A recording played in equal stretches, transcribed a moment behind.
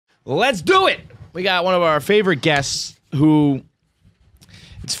Let's do it. We got one of our favorite guests who,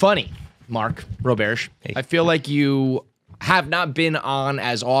 it's funny, Marc Roberge. Hey. I feel like you have not been on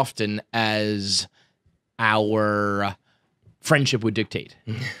as often as our friendship would dictate,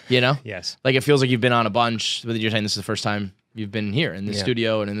 you know? Yes. Like it feels like you've been on a bunch, but you're saying this is the first time you've been here in this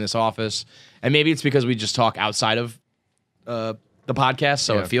studio and in this office. And maybe it's because we just talk outside of the podcast,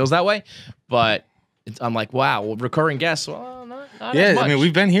 so it feels that way. But I'm like, wow, recurring guests, well, not as much. I mean,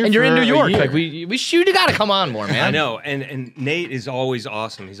 we've been here and you're for in New a York. year. Like you got to come on more, man. I know, and Nate is always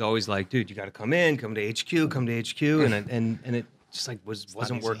awesome. He's always like, dude, you got to come in, come to HQ, and it just like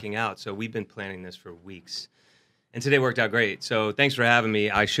wasn't working out. So we've been planning this for weeks, and today worked out great. So thanks for having me.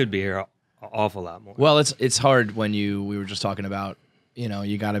 I should be here an awful lot more. Well, it's hard when we were just talking about, you know,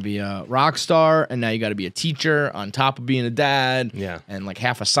 you got to be a rock star, and now you got to be a teacher on top of being a dad, and like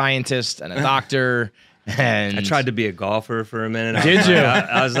half a scientist and a doctor. And I tried to be a golfer for a minute. Did you?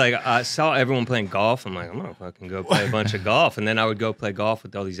 I was like, I saw everyone playing golf. I'm like, I'm gonna fucking go play a bunch of golf, and then I would go play golf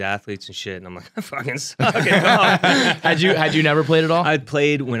with all these athletes and shit. And I'm like, I fucking suck at golf. Had you never played at all? I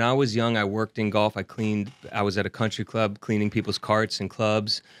played when I was young. I worked in golf. I was at a country club cleaning people's carts and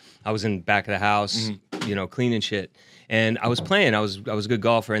clubs. I was in the back of the house, you know, cleaning shit. And I was playing. I was a good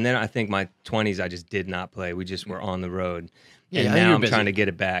golfer. And then I think my 20s, I just did not play. We just were on the road. Yeah, and now I'm trying to get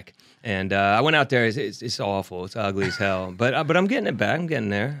it back. And I went out there. It's awful. It's ugly as hell. But I'm getting it back. I'm getting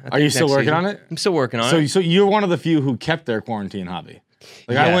there. Are you still working on it? I'm still working on it. So you're one of the few who kept their quarantine hobby.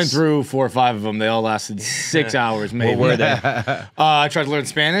 Like I went through 4 or 5 of them. They all lasted 6 hours, maybe. What were they? I tried to learn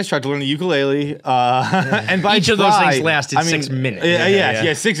Spanish. Tried to learn the ukulele. And by each of those things lasted 6 minutes.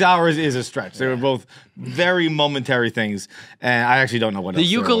 Yeah, 6 hours is a stretch. They were both very momentary things, and I actually don't know what The else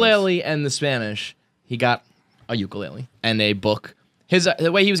there ukulele and the Spanish. He got a ukulele and a book.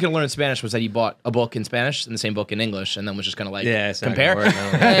 The way he was going to learn Spanish was that he bought a book in Spanish and the same book in English, and then was just going to like compare.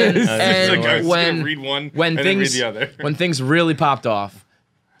 When read one and then read the other. When things really popped off,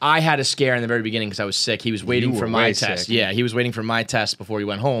 I had a scare in the very beginning because I was sick. He was waiting for my test. Sick. Yeah, he was waiting for my test before he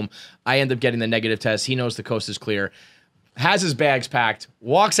went home. I ended up getting the negative test. He knows the coast is clear. Has his bags packed,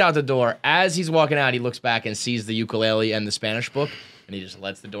 walks out the door. As he's walking out, he looks back and sees the ukulele and the Spanish book, and he just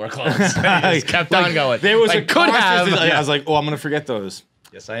lets the door close. He just kept on going. There was I was like, oh, I'm gonna forget those.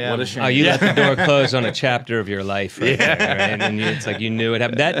 Yes, I am. What a shame. Oh, you let the door close on a chapter of your life, right there, right? And it's like you knew it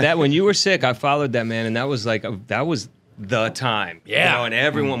happened. That when you were sick, I followed that, man, and that was like that was the time. Yeah, you know, and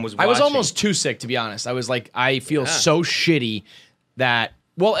everyone was watching. I was almost too sick, to be honest. I was like, I feel so shitty that.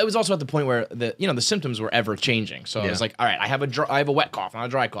 Well, it was also at the point where the symptoms were ever changing. So I was like, all right, I have a wet cough, not a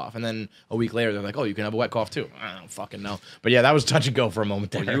dry cough, and then a week later they're like, oh, you can have a wet cough too. I don't fucking know, but yeah, that was touch and go for a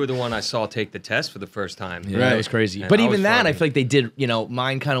moment there. Well, you were the one I saw take the test for the first time. Yeah, that was crazy. And but I even was that, fine. I feel like they did. You know,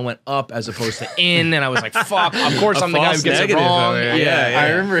 mine kind of went up as opposed to in, and I was like, fuck. Of course, I'm the guy who gets it negative, wrong. yeah. I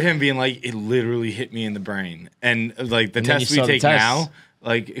remember him being like, it literally hit me in the brain, and like the And then test you we saw the take test. now.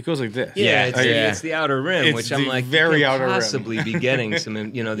 Like it goes like this. Yeah, Like, it's the outer rim, It's which I'm the like, very you outer can't rim. possibly be getting some,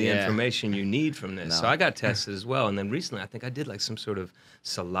 the information you need from this. No. So I got tested as well, and then recently I think I did like some sort of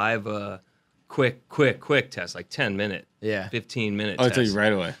saliva, quick test, like 10-minute, 15-minute. I'll test. tell you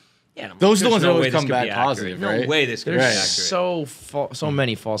right away. Yeah, I'm Those are the like, ones that there's no always way this come could be back accurate. positive, No right? way this could be There's accurate. so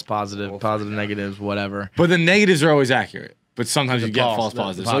many false positive, negatives, whatever. But the negatives are always accute. But sometimes you get false- false the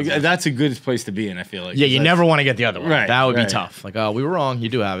positives. positive. So that's a good place to be in, I feel like. Yeah, you never want to get the other one. Right, That would be right. tough. Like, oh, we were wrong. You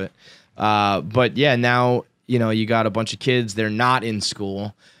do have it. But yeah, now, you got a bunch of kids. They're not in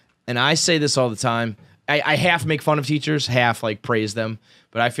school. And I say this all the time. I half make fun of teachers, half like praise them.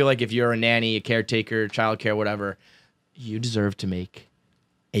 But I feel like if you're a nanny, a caretaker, childcare, whatever, you deserve to make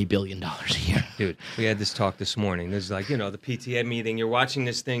 $1 billion a year. Dude, we had this talk this morning. There's like, the PTA meeting. You're watching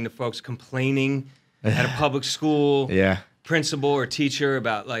this thing, the folks complaining at a public school. Yeah. Principal or teacher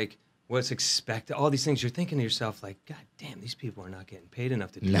about like what's expected, all these things. You're thinking to yourself like, God damn, these people are not getting paid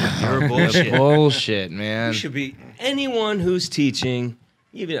enough to do your bullshit. Bullshit, man. You should be anyone who's teaching,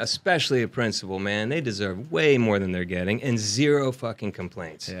 even especially a principal, man. They deserve way more than they're getting, and zero fucking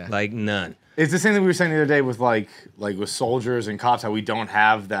complaints. Yeah. Like none. It's the same thing we were saying the other day with like with soldiers and cops, how we don't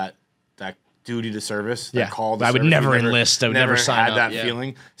have that duty to service. That call to I would service. never We enlist. I would never sign had up. that Yeah.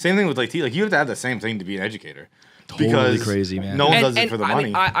 feeling. Same thing with like you have to have the same thing to be an educator. Totally Because crazy, man. No one does it for the money.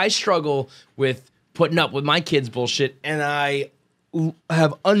 Mean, I struggle with putting up with my kids' bullshit, and I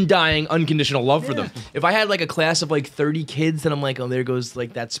have undying, unconditional love for them. If I had like a class of like 30 kids, then I'm like, oh, there goes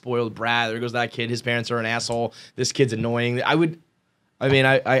like that spoiled brat. There goes that kid. His parents are an asshole. This kid's annoying. I don't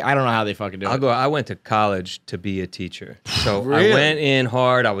know how they fucking do it. I went to college to be a teacher. So Really? I went in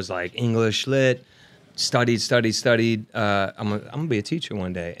hard. I was like English lit. studied. I'm gonna be a teacher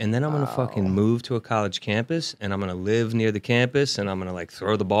one day, and then I'm gonna fucking move to a college campus, and I'm gonna live near the campus, and I'm gonna like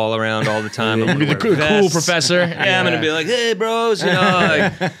throw the ball around all the time. I'm gonna You're the wear cool vests. professor. Yeah, I'm gonna be like, hey, bros, you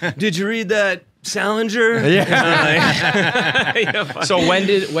know, like, did you read that Salinger? Yeah. So when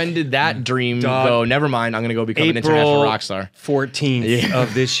did that dream go? Never mind. I'm gonna go become an international rock star. 14th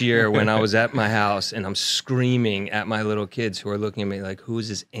of this year, when I was at my house and I'm screaming at my little kids who are looking at me like, "Who is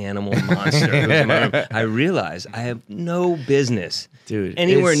this animal monster?" I realize I have no business, dude,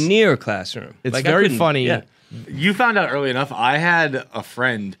 anywhere near a classroom. It's like, very funny. Yeah. You found out early enough. I had a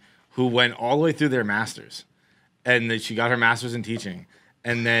friend who went all the way through their masters, and then she got her master's in teaching,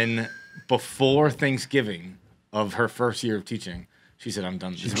 and then before Thanksgiving of her first year of teaching, she said, "I'm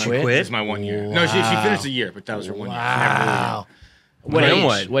done. This is my 1 year." No, she finished a year, but that was her 1 year. Wow.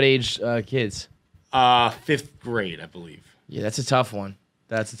 What age kids? 5th grade, I believe. Yeah, that's a tough one.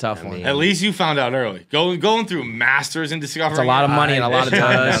 That's a tough one. At least you found out early. Going through masters and discovering. It's a lot of money and a lot of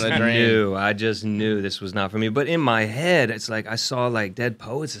time down the drain. I just knew this was not for me. But in my head, it's like I saw like Dead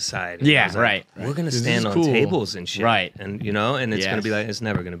Poets Society. Yeah, like, right. We're gonna stand on tables and shit. Right. And and it's gonna be like, it's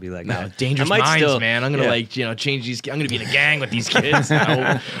never gonna be like that. Dangerous minds, man. I'm gonna change these. I'm gonna be in a gang with these kids.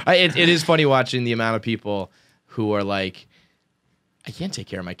 It is funny watching the amount of people who are like, I can't take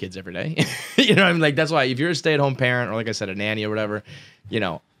care of my kids every day. You know what I mean? Like, that's why if you're a stay-at-home parent, or like I said, a nanny or whatever,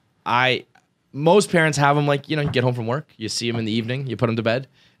 most parents have them like, you get home from work, you see them in the evening, you put them to bed,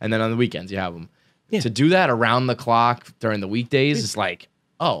 and then on the weekends you have them. Yeah. To do that around the clock during the weekdays, it's like,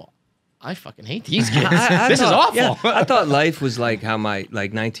 oh, I fucking hate these kids. This is awful. Yeah, I thought life was like how my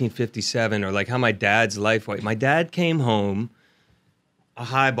 1957, or like how my dad's life was. My dad came home, a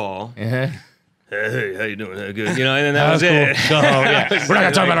highball. Hey, how you doing? Good. And then that was it. So, yeah. We're not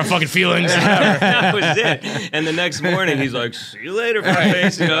gonna talk about our fucking feelings. That was it. And the next morning, he's like, "See you later,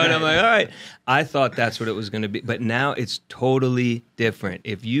 face." And I'm like, "All right." I thought that's what it was gonna be, but now it's totally different.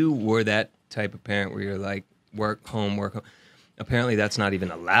 If you were that type of parent where you're like, work home, apparently that's not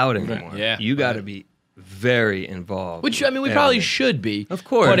even allowed anymore. Yeah, you got to be very involved. Which, I mean, we probably should be. Of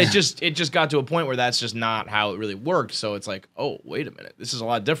course. But it just got to a point where that's just not how it really worked. So it's like, oh, wait a minute, this is a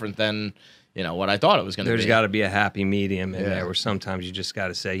lot different than what I thought it was going to be. There's got to be a happy medium in there where sometimes you just got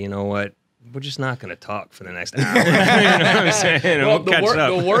to say, you know what, we're just not going to talk for the next hour. You know what I'm saying? Well,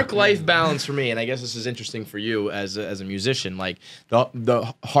 the work-life balance for me, and I guess this is interesting for you as a musician, like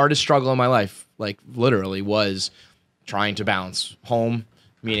the hardest struggle in my life, like literally, was trying to balance home,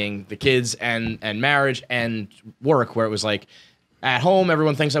 meaning the kids, and marriage, and work, where it was like, at home,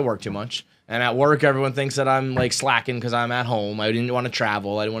 everyone thinks I work too much. And at work, everyone thinks that I'm like slacking because I'm at home. I didn't want to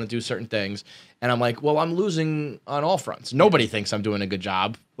travel. I didn't want to do certain things. And I'm like, well, I'm losing on all fronts. Nobody thinks I'm doing a good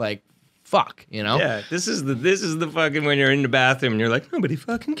job. Like, fuck, Yeah, this is the fucking when you're in the bathroom and you're like, nobody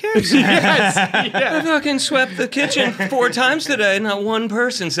fucking cares. Yes, I fucking swept the kitchen 4 times today. Not one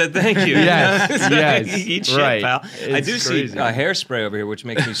person said thank you. Yes, Eat shit, right. pal. I do crazy. see hairspray over here, which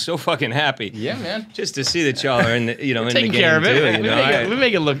makes me so fucking happy. Yeah, man. Just to see that y'all are in the, in the Taking game care of it. too. We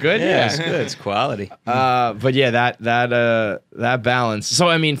make it look good. Yeah, it's good. It's quality. But yeah, that balance. So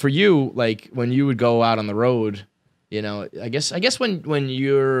I mean, for you, like when you would go out on the road, I guess when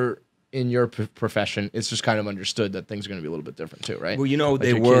you're in your profession, it's just kind of understood that things are going to be a little bit different too, right? Well, like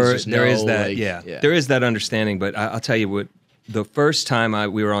there is that, there is that understanding. But I'll tell you what, the first time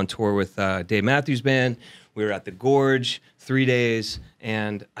we were on tour with Dave Matthews Band, we were at the Gorge 3 days,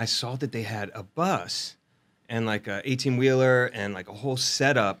 and I saw that they had a bus and like a 18-wheeler and like a whole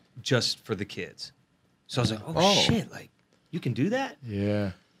setup just for the kids. So I was like, oh shit, like you can do that?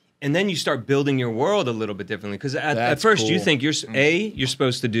 Yeah. And then you start building your world a little bit differently, because at first you think you're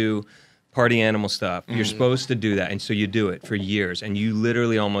supposed to do party animal stuff. You're supposed to do that, and so you do it for years, and you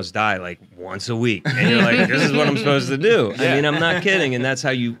literally almost die like once a week, and you're like, this is what I'm supposed to do. I mean, I'm not kidding, and that's how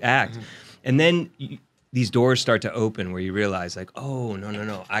you act. And then these doors start to open where you realize, like, oh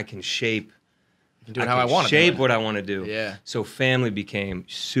no, I can shape. Do it how I want to shape what I want to do. Yeah. So family became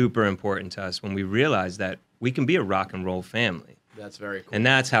super important to us when we realized that we can be a rock and roll family. That's very cool. And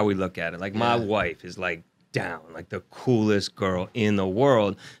that's how we look at it. Like, my wife is like down, like the coolest girl in the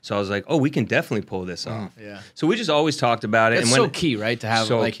world. So I was like, oh, we can definitely pull this off. Yeah. So we just always talked about it. It's so key, right? To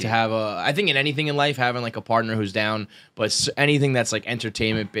have I think in anything in life, having like a partner who's down, but anything that's like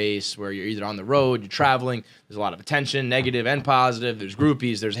entertainment based, where you're either on the road, you're traveling, there's a lot of attention, negative and positive. There's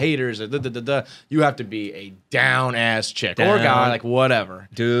groupies, there's haters, You have to be a down ass chick or guy, like whatever,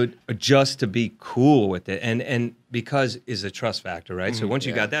 dude, just to be cool with it, and because is a trust factor, right? So once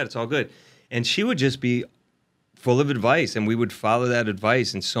you got that, it's all good. And she would just be full of advice, and we would follow that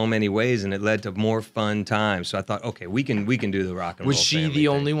advice in so many ways, and it led to more fun times. So I thought, okay, we can do the rock and roll. Was she the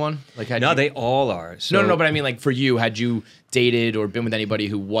only one? Like, no, they all are. So, no, but I mean, like, for you, had you dated or been with anybody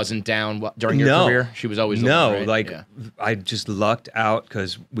who wasn't down during your career? She was always the one, right? Like, I just lucked out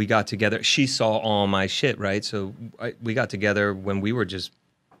because we got together. She saw all my shit, right? So we got together when we were just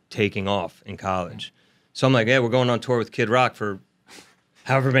taking off in college. So I'm like, yeah, we're going on tour with Kid Rock for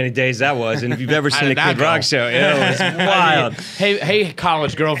however many days that was. And if you've ever seen a Kid Rock show, it was wild. Hey,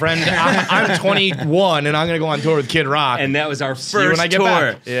 college girlfriend, I'm 21 and I'm going to go on tour with Kid Rock. And that was our first when I get tour.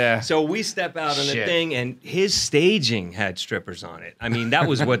 Back. Yeah. So we step out on the thing, and his staging had strippers on it. I mean, that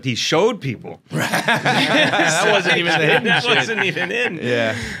was what he showed people. That wasn't even the hidden That shit. wasn't even in.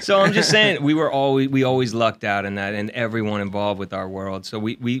 Yeah. So I'm just saying, we always lucked out in that, and everyone involved with our world. So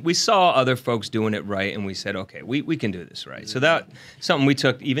we saw other folks doing it right, and we said, okay, we can do this right. So that something we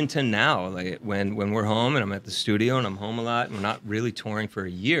took even to now, like when we're home and I'm at the studio and I'm home a lot and we're not really touring for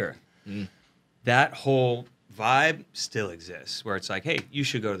a year. That whole vibe still exists, where it's like, hey, you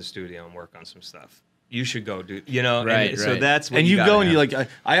should go to the studio and work on some stuff. You should go do, Right. So that's what And you go and have. you like,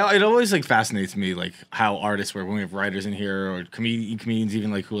 it always like fascinates me like how artists work when we have writers in here or comedians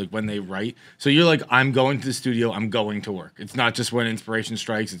even like who like when they write. So you're like, I'm going to the studio, I'm going to work. It's not just when inspiration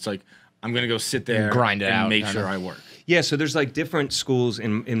strikes. It's like I'm gonna go sit there Grind it and out, make kinda. sure I work. Yeah, so there's like different schools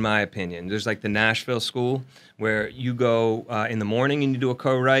in my opinion. There's like the Nashville school where you go in the morning and you do a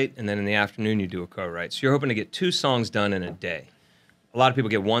co-write, and then in the afternoon you do a co-write. So you're hoping to get 2 songs done in a day. A lot of people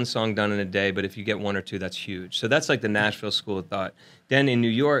get 1 song done in a day, but if you get 1 or 2, that's huge. So that's like the Nashville school of thought. Then in New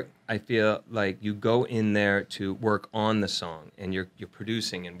York, I feel like you go in there to work on the song, and you're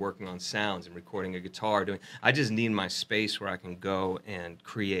producing and working on sounds and recording a guitar. I just need my space where I can go and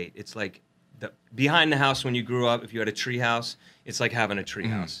create. It's like behind the house when you grew up, if you had a tree house, it's like having a tree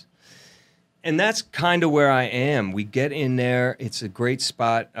house. And that's kind of where I am. We get in there. It's a great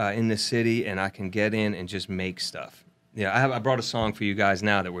spot in the city, and I can get in and just make stuff. Yeah, I brought a song for you guys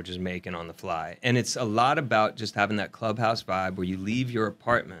now that we're just making on the fly. And it's a lot about just having that clubhouse vibe where you leave your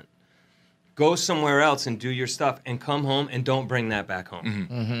apartment, go somewhere else and do your stuff, and come home and don't bring that back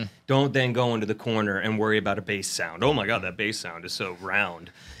home. Don't then go into the corner and worry about a bass sound. Oh my God, that bass sound is so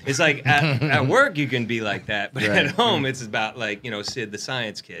round. It's like at work you can be like that, but at home it's about like, Sid the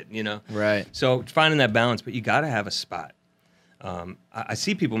Science Kid, Right. So finding that balance, but you got to have a spot. I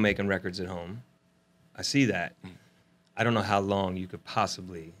see people making records at home. I see that. I don't know how long you could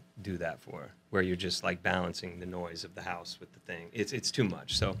possibly do that for, where you're just like balancing the noise of the house with the thing. It's too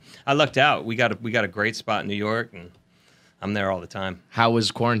much. So I lucked out. We got a great spot in New York, and I'm there all the time. How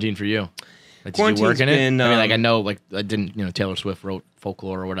was quarantine for you? Like, did you Quarantine's work in it? been, I mean, like I know, like I didn't, Taylor Swift wrote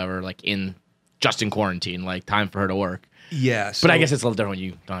Folklore or whatever, like in quarantine, like time for her to work. Yeah, But I guess it's a little different when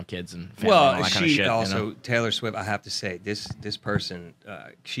you don't have kids and family and all that kind of she shit. also Taylor Swift. I have to say, this person,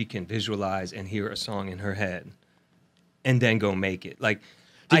 she can visualize and hear a song in her head, and then go make it. Like,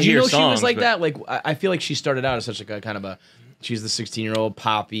 Did you know she was songs, like but- that? Like, I feel like she started out as such like a kind of a, she's the 16-year-old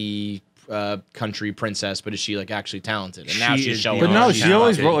poppy country princess, but is she like actually talented? And now She she's is showing. But beyond no, off. she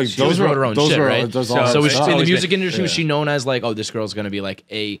always wrote like She always wrote her own shit, right? Those So- all So that was stuff. in the always music been- industry, was she known as like, oh, this girl's gonna be like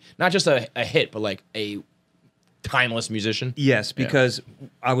not just a hit, but like a timeless musician? Yes, because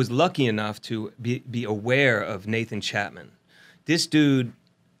I was lucky enough to be aware of Nathan Chapman. This dude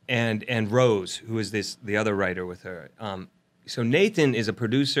and Rose, who is the other writer with her. So Nathan is a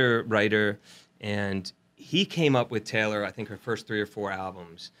producer, writer, and he came up with Taylor, I think her first 3 or 4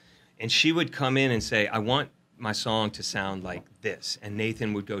 albums. And she would come in and say, I want my song to sound like this. And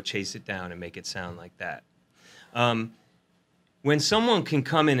Nathan would go chase it down and make it sound like that. When someone can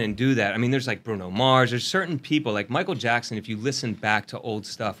come in and do that, I mean, there's like Bruno Mars, there's certain people, like Michael Jackson, if you listen back to old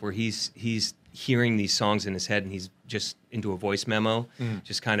stuff where he's hearing these songs in his head and he's just into a voice memo,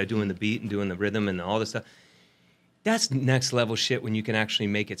 just kind of doing the beat and doing the rhythm and all this stuff. That's next level shit when you can actually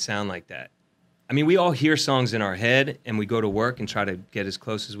make it sound like that. I mean, we all hear songs in our head and we go to work and try to get as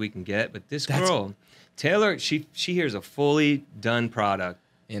close as we can get, but this girl, Taylor, she hears a fully done product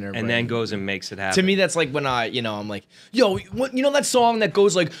In her and brain. then goes and makes it happen. To me, that's like when I'm like, yo, what, that song that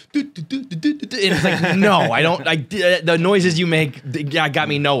goes like, and it's like, no, I don't. The noises you make got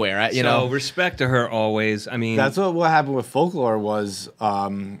me nowhere. So respect to her always. I mean, That's what happened with Folklore was,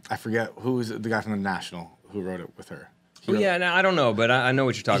 I forget who was the guy from the National who wrote it with her. yeah, no, I don't know, but I know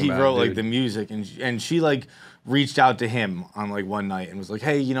what you're talking He about. wrote like dude. the music, and she like reached out to him on like one night and was like,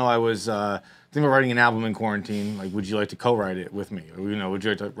 hey, I was thinking about writing an album in quarantine. Like, would you like to co-write it with me? Or, would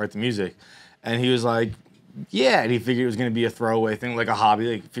you like to write the music? And he was like, yeah. And he figured it was going to be a throwaway thing, like a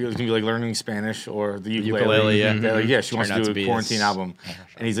hobby. Like, figured it was going to be like learning Spanish or the ukulele. yeah. They're like, yeah, she wants Turned out to to do be a quarantine his- album.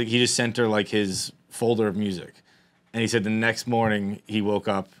 And he's like, he just sent her like his folder of music. And he said the next morning he woke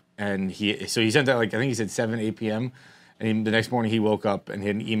up and he sent that, like, I think he said 7, 8 p.m. And the next morning he woke up and he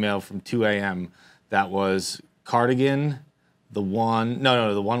had an email from 2 a.m. that was Cardigan, the one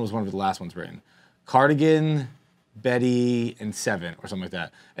was one of the last ones written. Cardigan, Betty, and 7 or something like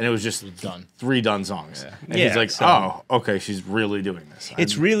that. And it was just done. 3 done songs. Yeah. And he's like, oh, okay, she's really doing this.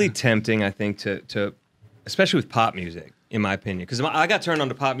 It's really tempting, I think, to especially with pop music, in my opinion. Because I got turned on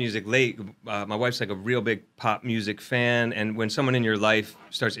to pop music late. My wife's like a real big pop music fan. And when someone in your life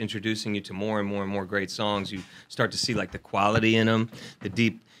starts introducing you to more and more and more great songs, you start to see like the quality in them, the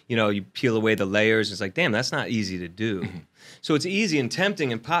deep, you peel away the layers. It's like, damn, that's not easy to do. So it's easy and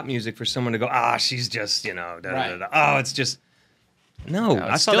tempting in pop music for someone to go, she's just, oh, it's just, no.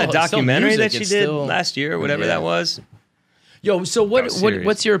 I saw that documentary that she did last year or whatever that was. Yo, so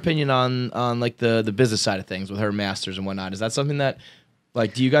what's your opinion on like the business side of things with her masters and whatnot? Is that something that,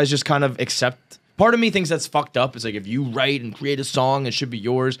 like, do you guys just kind of accept? Part of me thinks that's fucked up. It's like, if you write and create a song, it should be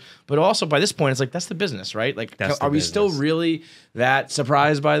yours. But also by this point, it's like, that's the business, right? Like, are we still really that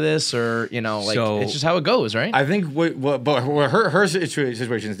surprised by this, or it's just how it goes, right? I think but her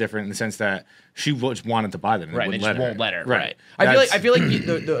situation is different in the sense that she just wanted to buy them, and right? They just won't let her, right? I feel like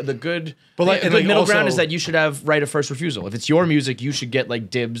the good, middle ground is that you should have right of first refusal. If it's your music, you should get like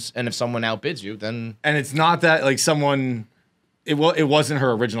dibs, and if someone outbids you, then it's not that like someone. It wasn't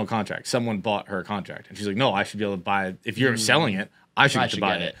her original contract. Someone bought her contract, and she's like, "No, I should be able to buy it. If you're selling it, I should get to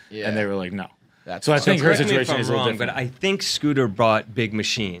buy it." Yeah. And they were like, "No." So I think her situation is a little different. But I think Scooter bought Big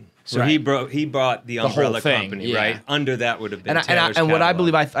Machine, so he brought the umbrella company, right? Under that would have been Taylor's and what I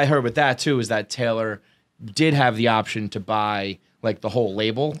believe I heard with that too is that Taylor did have the option to buy like the whole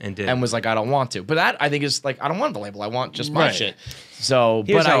label and was like, "I don't want to." But that I think is like, I don't want the label. I want just my shit. So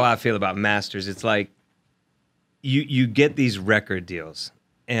here's how I feel about masters. It's like, you get these record deals,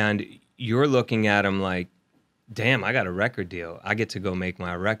 and you're looking at them like, damn, I got a record deal. I get to go make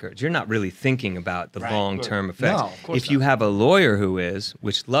my records. You're not really thinking about the long-term effects. No, of course not. You have a lawyer who is,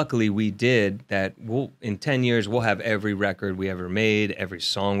 which luckily we did, that in 10 years, we'll have every record we ever made, every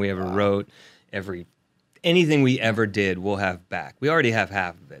song we ever wrote, anything we ever did, we'll have back. We already have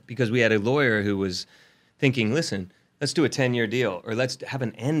half of it because we had a lawyer who was thinking, listen, let's do a 10-year deal, or let's have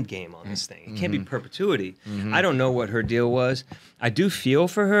an end game on this thing. It can't be perpetuity. I don't know what her deal was. I do feel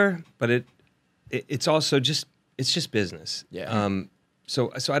for her, but it's also just business. Yeah.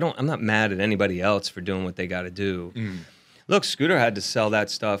 So I'm not mad at anybody else for doing what they got to do. Look, Scooter had to sell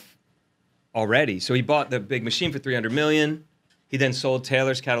that stuff already. So he bought the Big Machine for $300 million. He then sold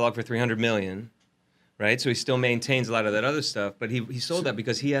Taylor's catalog for $300 million. Right, so he still maintains a lot of that other stuff, but he sold that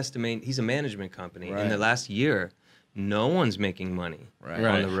because he has to he's a management company. In the last year, no one's making money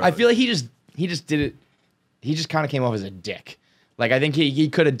on the road. I feel like he just did it. He just kind of came off as a dick. Like, I think he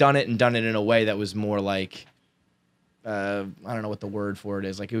could have done it in a way that was more like, I don't know what the word for it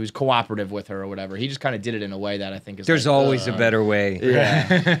is. Like, it was cooperative with her or whatever. He just kind of did it in a way that I think is. There's always a better way.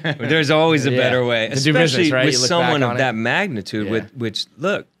 Yeah. There's always a better way, especially business, right? with someone of that magnitude. Which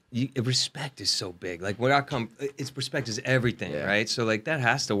look. Respect is so big. Like, respect is everything, right? So like that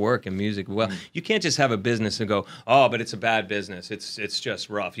has to work in music. Well, you can't just have a business and go, oh, but it's a bad business. It's just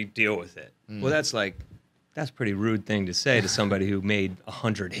rough. You deal with it. Well, that's a pretty rude thing to say to somebody who made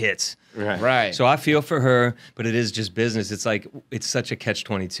 100 hits. Right. So I feel for her, but it is just business. It's like, it's such a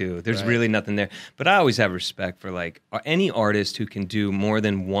catch-22. There's really nothing there. But I always have respect for like any artist who can do more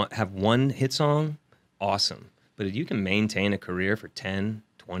than have one hit song. Awesome. But if you can maintain a career for 10,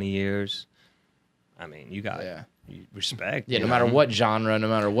 20 years, I mean, you got respect. Yeah, no matter what genre, no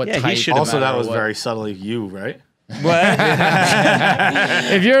matter what type. Also, that was very subtly you, right? What?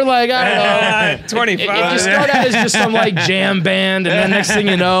 If you're like, I don't know, 25. If you start out as just some like jam band, and then next thing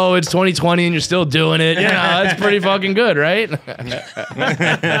you know, it's 2020 and you're still doing it, that's pretty fucking good, right?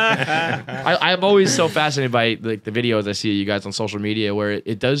 I'm always so fascinated by like the videos I see of you guys on social media where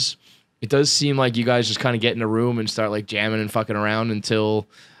it does seem like you guys just kind of get in a room and start like jamming and fucking around until.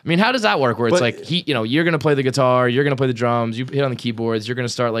 I mean, how does that work? Where it's like you're gonna play the guitar, you're gonna play the drums, you hit on the keyboards, you're gonna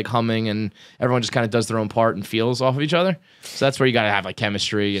start like humming, and everyone just kind of does their own part and feels off of each other. So that's where you gotta have like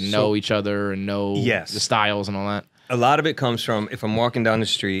chemistry and know each other and know the styles and all that. A lot of it comes from if I'm walking down the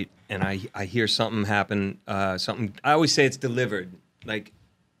street and I hear something happen, I always say it's delivered. Like,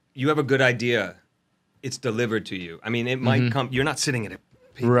 you have a good idea, it's delivered to you. I mean, it might come. You're not sitting at it.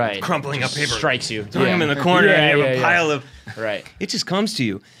 Crumpling up paper, strikes you, throwing them in the corner, and you have a pile of. Right. It just comes to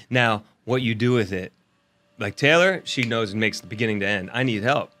you. Now, what you do with it, like Taylor, she knows it makes the beginning to end. I need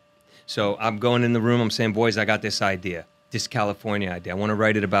help, so I'm going in the room. I'm saying, boys, I got this idea, this California idea. I want to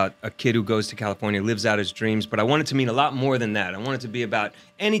write it about a kid who goes to California, lives out his dreams, but I want it to mean a lot more than that. I want it to be about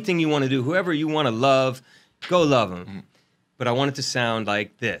anything you want to do, whoever you want to love. Go love them. But I want it to sound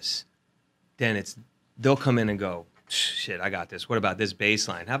like this. Then they'll come in and go, shit, I got this. What about this bass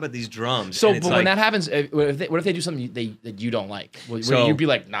line? How about these drums? So, but when that happens, what if they do something that you don't like? Would you be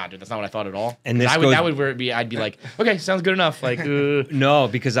like, nah, dude, that's not what I thought at all? And that would where it'd be. I'd be like, okay, sounds good enough. Like, no,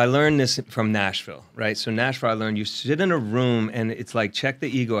 because I learned this from Nashville, right? So Nashville, I learned you sit in a room and it's like check the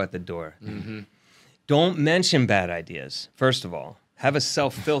ego at the door. Don't mention bad ideas. First of all. Have a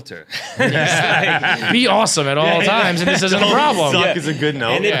self-filter. Be awesome at all times, and this isn't a problem. Suck is a good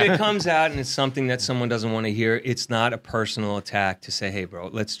note. And if it comes out and it's something that someone doesn't want to hear, it's not a personal attack to say, hey, bro,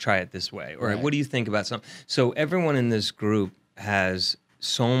 let's try it this way. Or what do you think about something? So everyone in this group has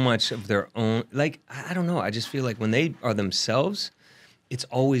so much of their own, like, I don't know. I just feel like when they are themselves, it's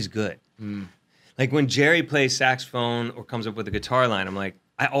always good. Like when Jerry plays saxophone or comes up with a guitar line, I'm like,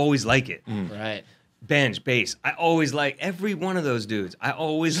 I always like it. Right. Bench, bass. I always like every one of those dudes. I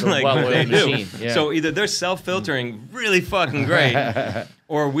always like what they do. Yeah. So either they're self-filtering really fucking great,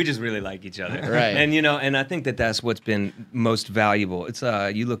 or we just really like each other. Right. And and I think that that's what's been most valuable. It's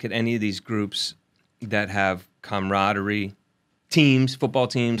you look at any of these groups that have camaraderie, teams, football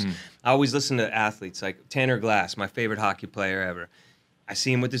teams. I always listen to athletes like Tanner Glass, my favorite hockey player ever. I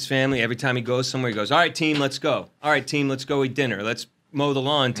see him with his family every time he goes somewhere. He goes, "All right, team, let's go. All right, team, let's go eat dinner. Let's mow the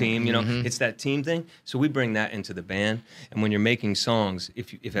lawn, team." It's that team thing. So we bring that into the band. And when you're making songs,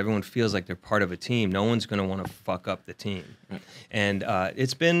 if everyone feels like they're part of a team, no one's going to want to fuck up the team. And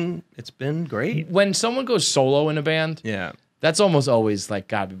it's been great. When someone goes solo in a band, That's almost always like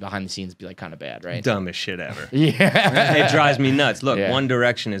gotta be behind the scenes, be like kind of bad, right? Dumbest shit ever. Yeah. It drives me nuts. Look, One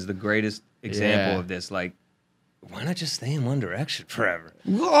Direction is the greatest example of this. Like, why not just stay in One Direction forever?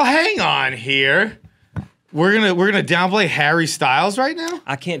 Well, hang on here. We're gonna downplay Harry Styles right now?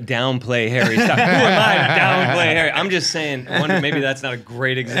 I can't downplay Harry Styles. Who am I to downplay Harry? I'm just saying. Maybe that's not a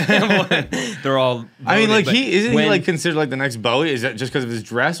great example. They're all. I mean, like voted, isn't he like considered like the next Bowie? Is that just because of his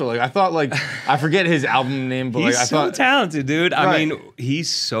dress, or like I thought like I forget his album name, but he's like I thought talented, dude. I Right. mean, he's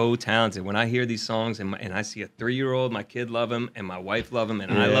so talented. When I hear these songs and I see a 3-year-old, my kid love him, and my wife love him,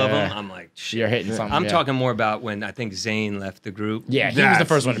 and I love him, I'm like, shit. You're hitting something. I'm talking more about when I think Zayn left the group. Yeah, he was the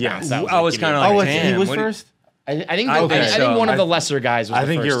first one to bounce. That I was kind of like, damn. he was what do you- first. I think think I so. think one of the lesser guys was I the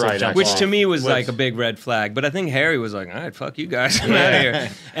think first you're to right, jump actually. Which off. to me was Was- like a big red flag. But I think Harry was like, all right, fuck you guys. I'm out of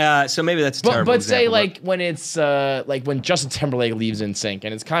here. So maybe that's a terrible But say example, like when it's like when Justin Timberlake leaves NSYNC,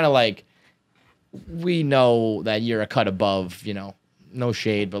 and it's kind of like we know that you're a cut above, no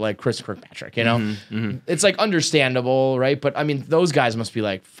shade, but like Chris Kirkpatrick, it's like understandable, right? But I mean, those guys must be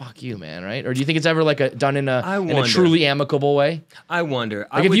like, fuck you, man, right? Or do you think it's ever like done in a truly amicable way? I wonder.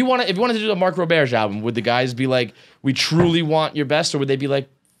 Like if you wanted to do a Marc Roberge album, would the guys be like, we truly want your best, or would they be like,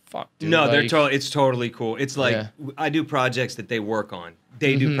 fuck, dude? No, like, they're totally. It's totally cool. It's like I do projects that they work on.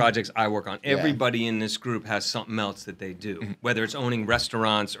 They do projects I work on. Everybody in this group has something else that they do, whether it's owning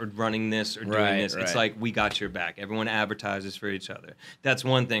restaurants or running this or doing this. It's like we got your back. Everyone advertises for each other. That's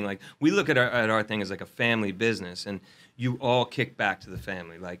one thing. Like we look at our thing as like a family business, and you all kick back to the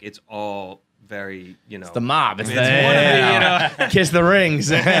family. Like it's all very, It's the mob. It's one of the, kiss the rings.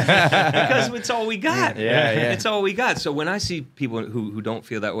 because it's all we got. Yeah. It's all we got. So when I see people who don't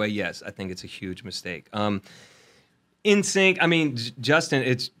feel that way, yes, I think it's a huge mistake. In sync, I mean,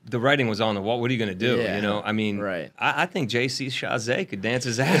 Justin, the writing was on the wall. What are you going to do? Yeah. I mean, Right. I think JC Chazé could dance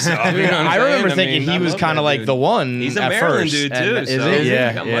his ass off. I remember thinking he was kind of like the one. He's a at Maryland first. dude And too. is So he?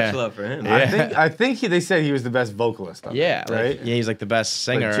 I got much love for him. I think they said he was the best vocalist. Of Yeah, it, right? he's like the best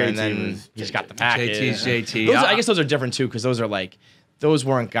singer, JT and then was- he's got the package. JT's JT. I guess those are different too, because those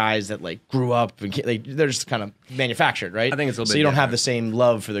weren't guys that like grew up and they're just kind of manufactured, right? I think it's a little so bit you don't have different. the same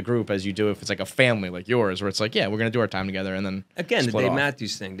love for the group as you do if it's like a family like yours, where it's like, yeah, we're gonna do our time together, and then Again, the split Dave off.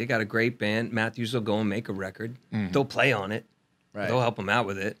 Matthews thing. They got a great band. Matthews will go and make a record. They'll play on it. Right. They'll help them out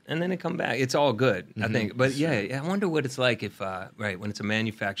with it, and then they come back. It's all good, I think. But yeah, I wonder what it's like if, when it's a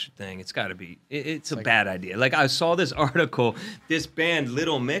manufactured thing. It's got to be. It's a bad idea. Like I saw this article. This band,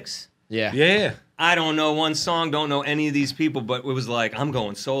 Little Mix. Yeah. Yeah. I don't know one song, don't know any of these people, but it was like, I'm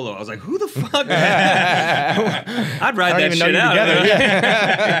going solo. I was like, who the fuck? I'd ride I don't that even know shit you out.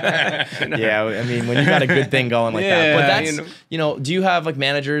 together. Yeah. I mean, when you got a good thing going like that. But Yeah, that's, do you have like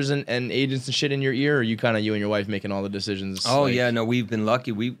managers and agents and shit in your ear, or you kind of you and your wife making all the decisions? Oh, like- yeah, no, we've been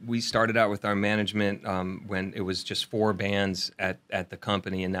lucky. We started out with our management when it was just 4 bands at the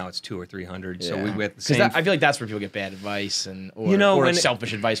company, and now it's 200 or 300. So we had the same. I feel like that's where people get bad advice or when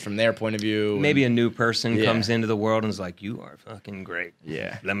selfish advice from their point of view. Maybe a new person Yeah. comes into the world and is like, you are fucking great.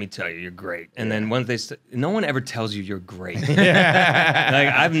 Yeah. Let me tell you, you're great. And then once no one ever tells you you're great. Like,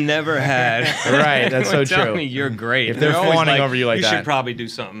 I've never had. Right, that's anyone so tell true. me you're great. If they're always fawning over you like you that. should probably do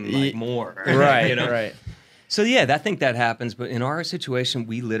something like more. Right, you know? right. So yeah, I think that happens. But in our situation,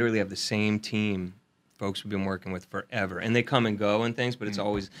 we literally have the same team, folks we've been working with forever, and they come and go and things. But it's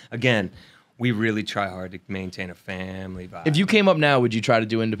always, again, we really try hard to maintain a family vibe. If you came up now, would you try to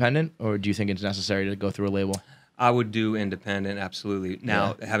do independent, or do you think it's necessary to go through a label? I would do independent, absolutely.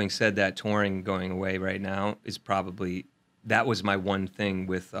 Now, having said that, touring going away right now is probably, that was my one thing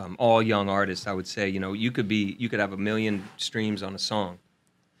with all young artists. I would say, you know, you could have 1 million streams on a song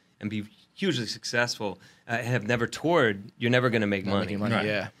and be hugely successful. Have never toured, you're never going to make money. Right.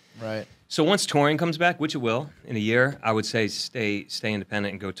 Yeah, right. So once touring comes back, which it will in a year, I would say stay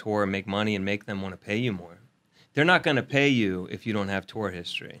independent and go tour and make money and make them want to pay you more. They're not going to pay you if you don't have tour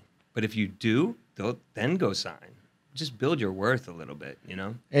history. But if you do, they'll then go sign. Just build your worth a little bit, you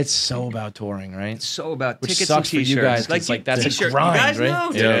know? It's so about touring, right? It's so about Which tickets sucks and for you t-shirts. guys. Like that's a grind, you guys right?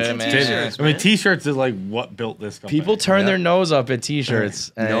 know, Yeah, tickets and man. t-shirts, I mean, man. t-shirts is like what built this company. People turn their nose up at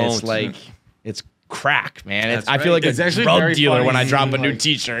t-shirts, and it's Don't. like it's crack, man. That's I feel right. like It's a actually drug very dealer funny when I drop a seeing, new like-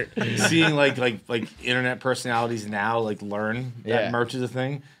 t-shirt. Seeing like internet personalities now like learn that Yeah. merch is a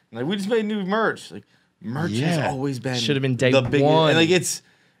thing. And, like we just made new merch. Like merch has Yeah. always been Should have been day the biggest. one. And like it's,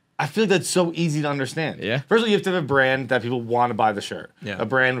 I feel like that's so easy to understand. Yeah. First of all, you have to have a brand that people want to buy the shirt. Yeah. A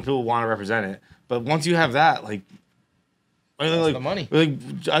brand where people want to represent it. But once you have that, like, I mean, like the money. Like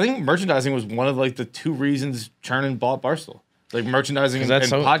I think merchandising was one of like the 2 reasons Chernin bought Barstool. Like merchandising and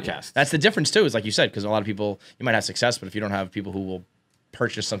podcasts. That's the difference too. Is like you said, because a lot of people you might have success, but if you don't have people who will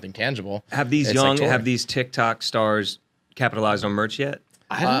purchase something tangible, Have these it's like touring. have these TikTok stars capitalized on merch yet?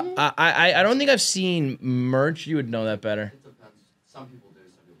 I don't think I've seen merch. You would know that better. It depends. Some people do,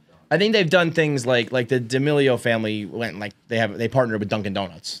 some people don't. I think they've done things like the D'Amelio family went like they partnered with Dunkin'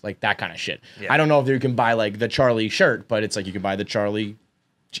 Donuts, like that kind of shit. Yeah. I don't know if you can buy like the Charlie shirt, but it's like you can buy the Charlie.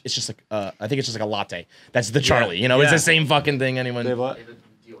 It's just like I think it's just like a latte. That's the Charlie. You know, it's Yeah. the same fucking thing. Anyone They bought- They have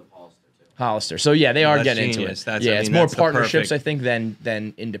a deal with Hollister too. Hollister. So yeah, they are That's getting genius. into it. That's- Yeah, I it's mean, more that's the partnerships perfect- I think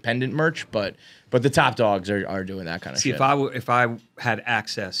than independent merch, but the top dogs are doing that kind of See, shit. if I had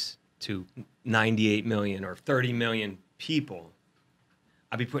access to 98 million or 30 million people,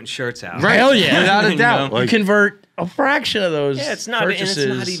 I'd be putting shirts out. Right. Hell yeah, Without a You doubt. know? you convert a fraction of those. Yeah, it's not. purchases,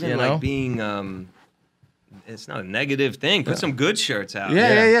 And it's not even you know? like being. It's not a negative thing. Put some good shirts out.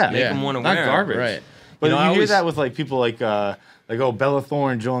 Yeah. Make them want to Not wear 'em. garbage. Right. But You know, you I hear always- that with like people like Bella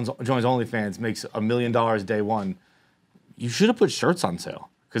Thorne joins OnlyFans, makes $1 million day one. You should have put shirts on sale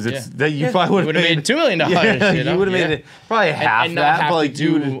because it's Yeah. that you probably would Would have have made $2 million. Yeah, you know? would have made it probably half and not that, have but like to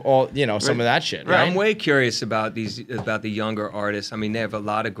do dude, all some of that shit. Right. Right. I'm way curious about the younger artists. I mean, they have a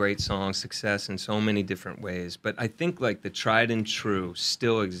lot of great songs, success in so many different ways. But I think like the tried and true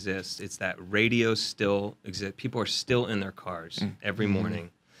still exists. It's that radio still exists. People are still in their cars every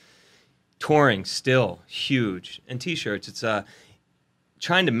morning. Touring still huge, and t-shirts. It's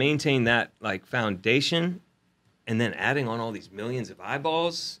trying to maintain that like foundation, and then adding on all these millions of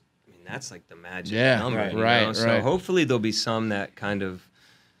eyeballs. I mean, that's like the magic number. right, you know? right. So hopefully there'll be some that kind of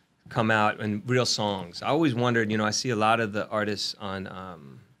come out and real songs. I always wondered, you know, I see a lot of the artists on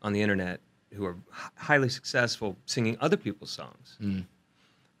the internet who are highly successful singing other people's songs.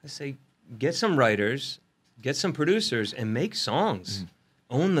 I say, get some writers, get some producers, and make songs.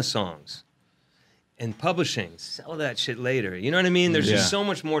 Own the songs. And publishing, sell that shit later. You know what I mean? There's just so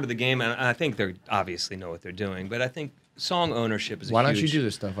much more to the game, and I think they obviously know what they're doing. But I think song ownership is Why a don't huge... you do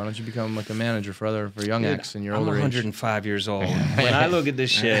this stuff? Why don't you become like a manager for young Dude, acts in your I'm older age? 105 years old. When I look at this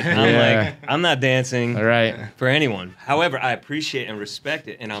shit, I'm like, I'm not dancing All right. for anyone. However, I appreciate and respect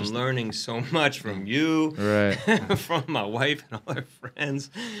it, and I'm learning so much from you, Right. from my wife and all her friends.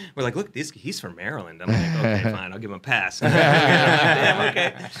 We're like, look, he's from Maryland. I'm like, okay, fine, I'll give him a pass. Damn,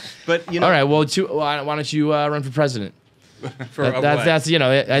 okay. But you know, All right. Well, why don't you run for president? for what? That's you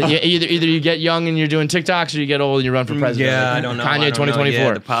know either you get young and you're doing TikToks or you get old and you run for president. Yeah, Like I don't know. Kanye I don't know. 2024.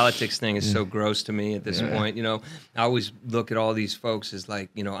 Yeah, the politics thing is so gross to me at this point. You know, I always look at all these folks as like,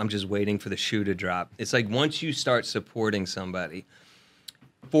 you know, I'm just waiting for the shoe to drop. It's like once you start supporting somebody,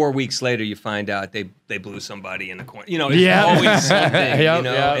 4 weeks later you find out they blew somebody in the corner. You know, it's always something. Yep, you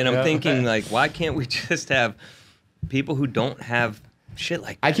know, yep, and I'm yep. thinking like, why can't we just have people who don't have shit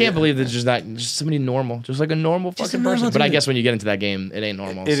like that? I can't believe there's just somebody normal, just like a normal Just fucking a normal person. But I dude. guess when you get into that game, it ain't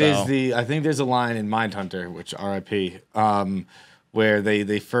normal. It so. is I think there's a line in Mindhunter, which R.I.P. Where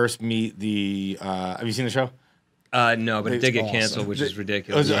they first meet the. Have you seen the show? No, but it did get awesome. canceled, which is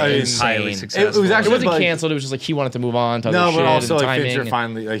ridiculous. It was, I mean, It's highly insane. successful. It was It actually- wasn't but, like- canceled. It was just like he wanted to move on to other No, shit but also and like timing. Fincher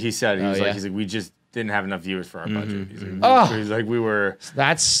finally, like he said, Oh, he's like, we just didn't have enough viewers for our budget. Oh. He's like, we were.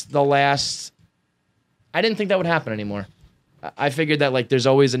 That's the last. I didn't think that would happen anymore. I figured that like there's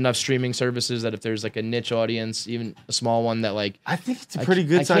always enough streaming services that if there's like a niche audience, even a small one, that like I think it's a pretty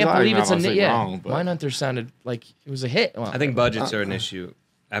good size I can't believe audience. it's a I'm yeah. wrong, but Mindhunter sounded like it was a hit. Well, I think budgets are an issue.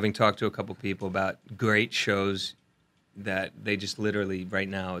 Having talked to a couple people about great shows that they just literally right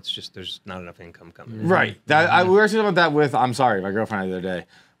now, it's just there's not enough income coming. right. We were actually talking about that with I'm Sorry, my girlfriend the other day,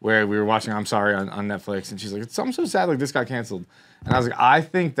 where we were watching I'm Sorry on Netflix, and she's like, I'm so sad like this got canceled. And I was like, I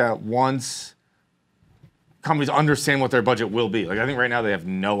think that once companies understand what their budget will be, like I think right now they have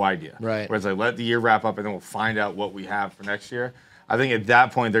no idea. Right. Where it's like, let the year wrap up and then we'll find out what we have for next year. I think at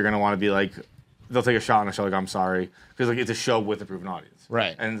that point they're going to want to be like, they'll take a shot on a show like I'm Sorry, because like it's a show with a proven audience.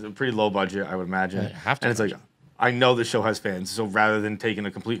 Right. And it's a pretty low budget, I would imagine. Yeah, have to and it's like, I know the show has fans, so rather than taking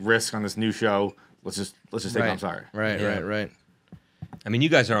a complete risk on this new show, let's just take I'm Sorry. Right, Yeah. right. I mean, you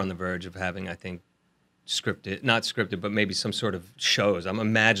guys are on the verge of having, I think, not scripted, but maybe some sort of shows. I'm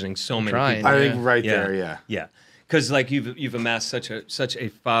imagining so many trying. people. I Yeah. think right there, yeah. Yeah, because like you've amassed such a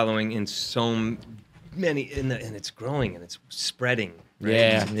following in so many, and it's growing and it's spreading. Right?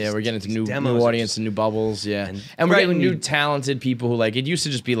 Yeah, we're getting to new demos are audience just- and new bubbles. Yeah, And and we're right getting when new you- talented people who like it used to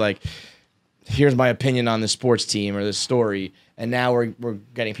just be like, here's my opinion on the sports team or the story, and now we're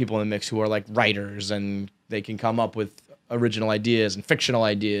getting people in the mix who are like writers and they can come up with original ideas and fictional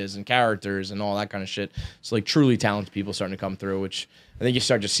ideas and characters and all that kind of shit. So like truly talented people starting to come through, which I think you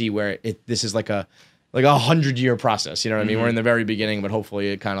start to see where this is like a 100-year process. You know what I mean? We're in the very beginning, but hopefully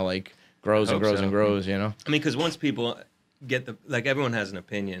it kind of like grows and Hope grows so. and grows. You know? I mean, because once people get everyone has an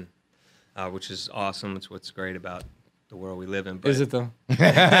opinion, which is awesome. It's what's great about the world we live in. But, Is it though? Did you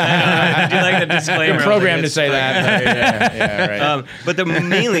like the disclaimer? You're programmed to say that. yeah, right. But they're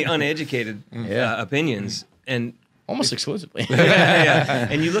mainly uneducated Yeah. opinions, and Almost exclusively. yeah.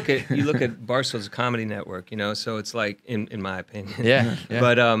 And you look at Barstool's Comedy Network, so it's like, in my opinion, yeah.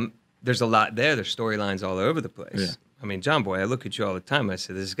 But there's a lot there. There's storylines all over the place. Yeah. I mean, John Boy, I look at you all the time. I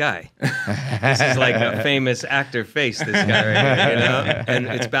say, this guy, this is like a famous actor face. This guy right here, and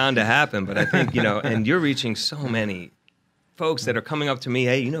it's bound to happen. But I think and you're reaching so many folks that are coming up to me.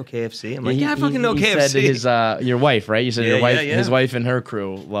 Hey, KFC? I'm like, I fucking know he KFC. said his your wife, right? You said Yeah, your wife, yeah. his wife and her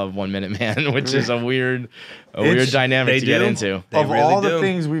crew love 1 Minute Man, which is a weird dynamic they to get do. into. They Of really all the do.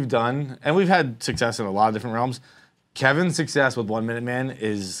 things we've done, and we've had success in a lot of different realms, Kevin's success with 1 Minute Man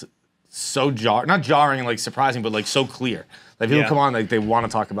is so not jarring and like surprising, but like so clear. Like people Yeah. come on, like they want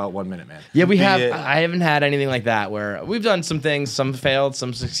to talk about 1 Minute Man. Yeah, we Be have. it- I haven't had anything like that where we've done some things, some failed,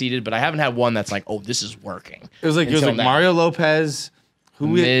 some succeeded, but I haven't had one that's like, oh, this is working. It was like Until now. Mario Lopez,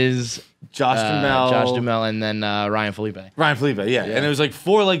 Miz, Josh Duhamel, and then Ryan Felipe. Ryan Felipe, yeah. And it was like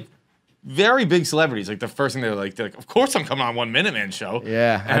 4 like very big celebrities. Like the first thing they're like, of course I'm coming on 1 Minute Man show.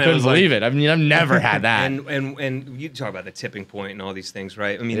 Yeah, And I it couldn't was like- believe it. I mean, I've never had that. And you talk about the tipping point and all these things,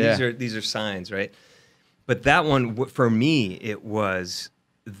 right? I mean, Yeah. these are signs, right? But that one, for me, it was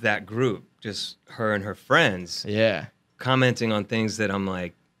that group, just her and her friends, Yeah. commenting on things that I'm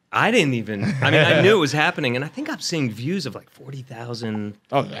like, I didn't even. I mean, I knew it was happening, and I think I'm seeing views of like 40,000.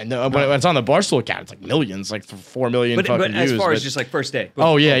 Oh, I know. When it's on the Barstool account, it's like millions, like 4 million But fucking as views. far as but- just like first day. Boom,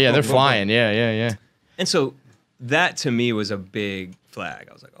 oh yeah, boom, yeah, boom, they're boom, flying. boom. Yeah. And so that to me was a big flag.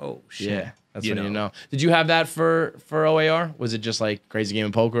 I was like, oh shit. Yeah, that's when you know. Did you have that for OAR? Was it just like Crazy Game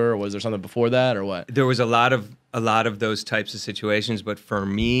of Poker, or was there something before that, or what? There was a lot of those types of situations, but for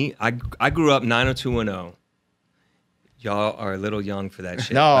me, I grew up 90210. Y'all are a little young for that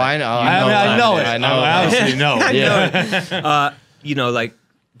shit. No, but I know. I know it. I know. I obviously know. Yeah. Like,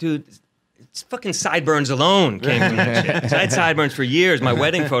 dude, it's fucking sideburns alone came from that shit. I had sideburns for years. My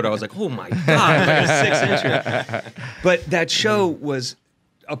wedding photo, I was like, oh my God, like a 6-incher. But that show was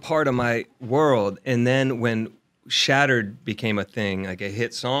a part of my world. And then when Shattered became a thing, like a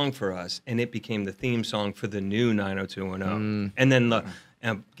hit song for us, and it became the theme song for the new 90210. And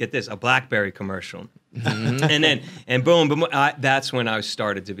then, get this, a BlackBerry commercial. and boom, that's when I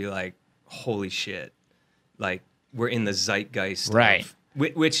started to be like, holy shit, like we're in the zeitgeist, Right.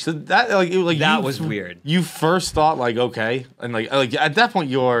 Which So that that was weird. You first thought like okay, and like at that point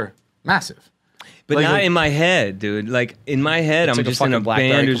you're massive. But Like, not like- in my head, dude. Like in my head, I'm like a just in a fucking BlackBerry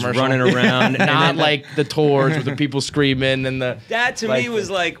band who's commercial. running around. and Not then- like the tours with the people screaming and the. that to like- me was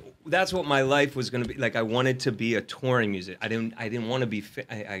like that's what my life was going to be. Like I wanted to be a touring music. I didn't want to be.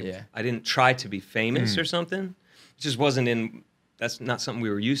 I didn't try to be famous or something. It just wasn't in. That's not something we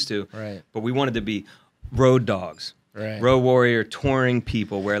were used to. Right. But we wanted to be road dogs. Right. Road warrior touring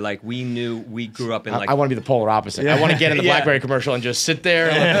people where like we knew we grew up in like I want to be the polar opposite. I want to get in the Yeah. BlackBerry commercial and just sit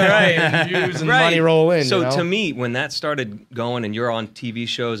there and let the views and Right. money roll in. So you know? to me, when that started going and you're on TV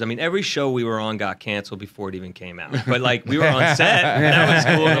shows, I mean, every show we were on got canceled before it even came out. But like we were on set, and that was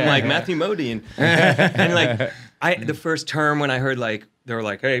cool. And I'm like Matthew Modine, and like The first term when I heard like they were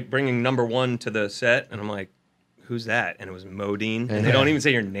like, "Hey, bringing number 1 to the set," and I'm like, "Who's that?" And it was Modine, and they don't even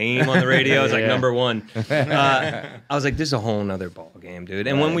say your name on the radio. It's like number 1. I was like, "This is a whole nother ball game, dude."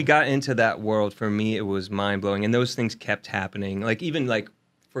 And when we got into that world, for me, it was mind blowing, and those things kept happening. Like even like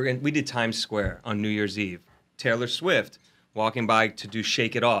we did Times Square on New Year's Eve. Taylor Swift walking by to do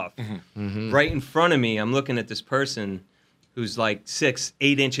 "Shake It Off," right in front of me. I'm looking at this person who's like 6,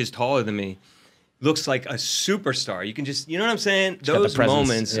 8 inches taller than me. Looks like a superstar. You can just, you know what I'm saying? Those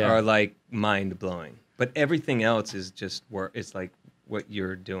moments are like mind blowing. But everything else is just work. It's like what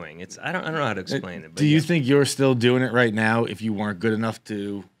you're doing. It's I don't know how to explain it. But do you think you're still doing it right now if you weren't good enough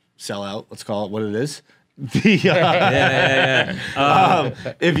to sell out? Let's call it what it is. If do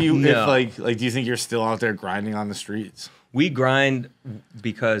you think you're still out there grinding on the streets? We grind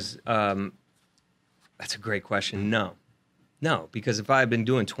because that's a great question. No, because if I had been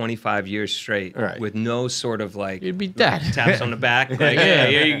doing 25 years straight with no sort of like you'd be dead. Taps on the back, like,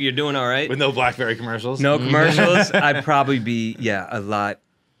 hey, you're doing all right. With no BlackBerry commercials? No commercials, I'd probably be, a lot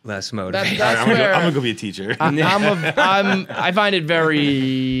less motivated. I'm gonna go be a teacher. I find it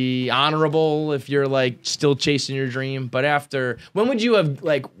very honorable if you're like still chasing your dream. But when would you have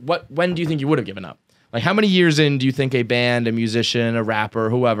when do you think you would have given up? Like how many years in do you think a band, a musician, a rapper,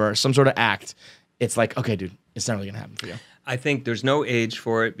 whoever, some sort of act, it's like, okay, dude, it's not really gonna happen for you? I think there's no age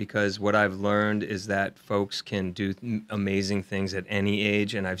for it because what I've learned is that folks can do amazing things at any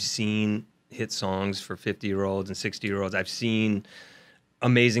age, and I've seen hit songs for 50-year-olds and 60-year-olds. I've seen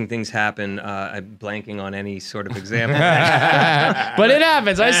amazing things happen. I'm blanking on any sort of example. But it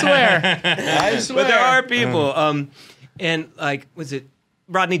happens, I swear. But there are people. And like, was it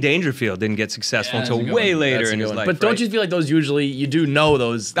Rodney Dangerfield didn't get successful until way later in his life. But don't you feel like those usually, you do know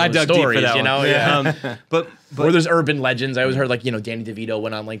those I dug stories, deep for that you know? one. Yeah. But or there's urban legends. I always heard like, Danny DeVito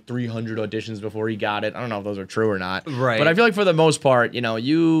went on like 300 auditions before he got it. I don't know if those are true or not. Right. But I feel like for the most part,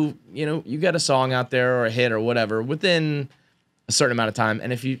 you get a song out there or a hit or whatever within a certain amount of time.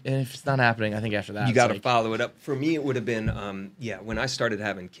 And if it's not happening, I think after that, you got to follow it up. For me, it would have been, when I started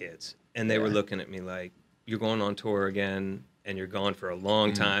having kids and they were looking at me like, you're going on tour again. And you're gone for a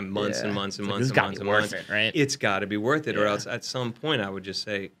long time, months and months and months and months and months. Right? It's got to be worth it, or else at some point I would just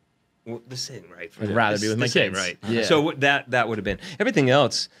say, well, this isn't right for me. I'd rather be with my kids. Right. Yeah. So that would have been. Everything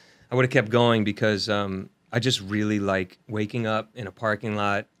else, I would have kept going because I just really like waking up in a parking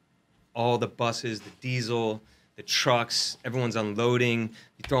lot, all the buses, the diesel, the trucks, everyone's unloading,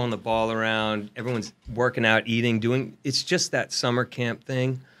 you're throwing the ball around, everyone's working out, eating, doing. It's just that summer camp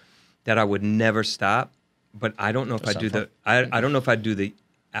thing that I would never stop. But I don't know if I don't know if I'd do the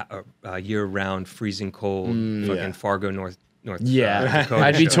year-round freezing cold fucking Fargo, North Dakota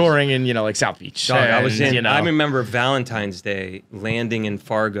I'd be shows. touring in like South Beach. Dog, I was in. I remember Valentine's Day landing in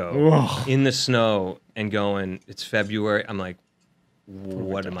Fargo in the snow and going. It's February. I'm like,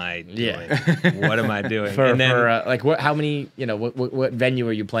 what am I doing? Yeah. What am I doing? For how many, what venue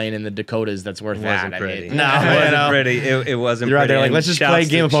are you playing in the Dakotas that's worth that? Wasn't pretty. No, it wasn't pretty. It wasn't You're pretty. out there like, let's just play a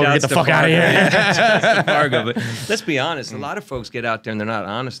game of poker and get the fuck out of here. Shouts to Fargo. But let's be honest, a lot of folks get out there and they're not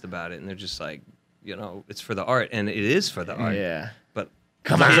honest about it. And they're just like, it's for the art. And it is for the art. Yeah. But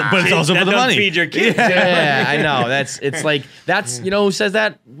Come on, but it's also for the money. Feed your kids. Yeah, I know. That's who says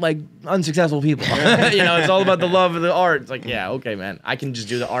that? Like unsuccessful people. It's all about the love of the art. It's like, yeah, okay, man. I can just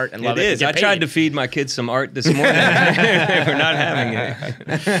do the art and love it. It is. I tried to feed my kids some art this morning. They were not having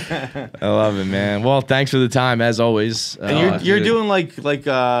it. I love it, man. Well, thanks for the time as always. And you're doing like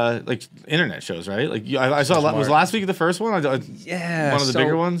internet shows, right? Like I saw was last week the first one? Yeah, one of the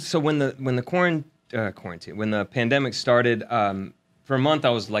bigger ones. So when the when the pandemic started, for a month I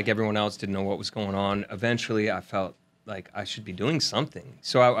was like everyone else, didn't know what was going on. Eventually, I felt like I should be doing something.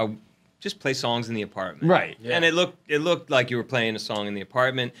 So I just play songs in the apartment. Right. Yeah. And it looked like you were playing a song in the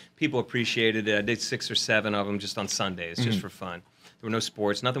apartment. People appreciated it. I did 6 or 7 of them just on Sundays, just for fun. There were no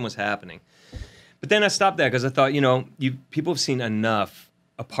sports. Nothing was happening. But then I stopped that because I thought, people have seen enough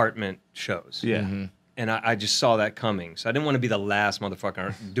apartment shows. Yeah. Mm-hmm. And I just saw that coming. So I didn't want to be the last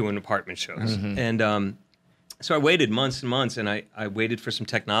motherfucker doing apartment shows. And so I waited months and months, and I waited for some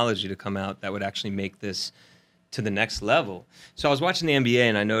technology to come out that would actually make this to the next level. So I was watching the NBA,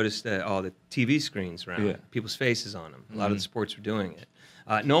 and I noticed all the TV screens around, people's faces on them. A lot of the sports were doing it.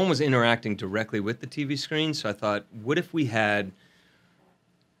 No one was interacting directly with the TV screen, so I thought, what if we had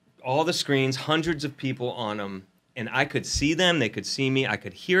all the screens, hundreds of people on them, and I could see them, they could see me, I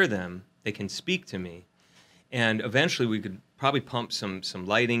could hear them, they can speak to me. And eventually we could probably pump some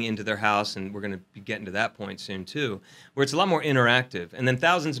lighting into their house, and we're going to be getting to that point soon too, where it's a lot more interactive. And then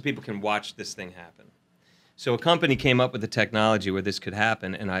thousands of people can watch this thing happen. So a company came up with the technology where this could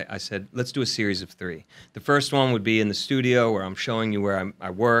happen, and I said, let's do a series of 3. The first one would be in the studio where I'm showing you where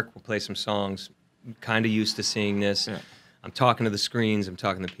I work. We'll play some songs. I'm kind of used to seeing this. Yeah. I'm talking to the screens. I'm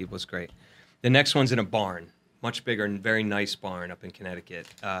talking to people. It's great. The next one's in a barn, much bigger and very nice barn up in Connecticut.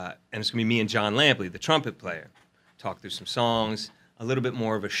 And it's going to be me and John Lampley, the trumpet player. Talk through some songs, a little bit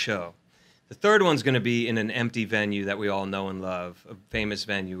more of a show. The third one's going to be in an empty venue that we all know and love, a famous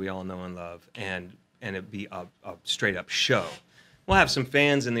venue we all know and love, and it'd be a straight-up show. We'll have some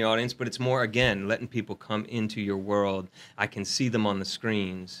fans in the audience, but it's more, again, letting people come into your world. I can see them on the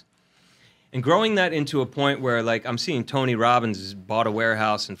screens. And growing that into a point where, like, I'm seeing Tony Robbins has bought a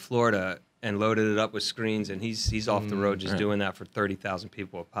warehouse in Florida and loaded it up with screens, and he's off the road just doing that for 30,000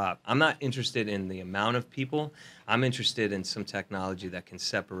 people a pop. I'm not interested in the amount of people. I'm interested in some technology that can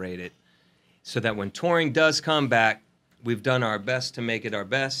separate it so that when touring does come back, we've done our best to make it our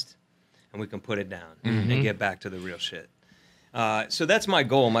best, and we can put it down and get back to the real shit. So that's my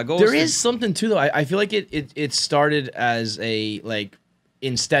goal. My goal is something too, though. I feel like it started as a, like,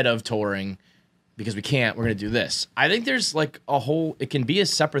 instead of touring, because we can't, we're gonna do this. I think there's like a whole, it can be a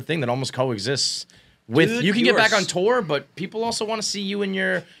separate thing that almost coexists with. Dude, you can get back on tour, but people also want to see you in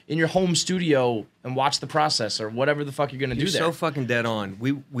your home studio and watch the process or whatever the fuck you're gonna do there. You're so fucking dead on.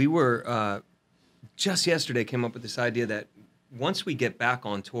 We were just yesterday came up with this idea that once we get back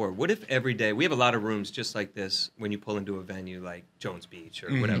on tour, what if every day, we have a lot of rooms just like this when you pull into a venue like Jones Beach or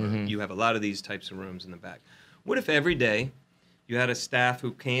whatever. You have a lot of these types of rooms in the back. What if every day you had a staff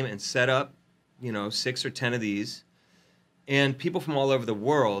who came and set up, 6 or 10 of these, and people from all over the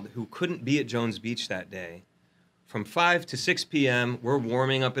world who couldn't be at Jones Beach that day, from 5 to 6 p.m., we're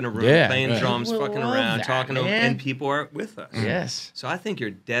warming up in a room, playing drums, fucking around, talking to them, and people are with us. Yes. So I think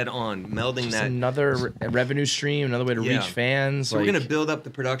you're dead on melding just that. Another revenue stream, another way to reach fans. So we're going to build up the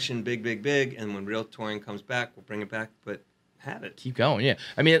production big, and when real touring comes back, we'll bring it back, but have it. Keep going, yeah.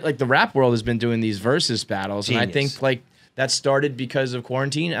 I mean, like, the rap world has been doing these versus battles, and I think, like, that started because of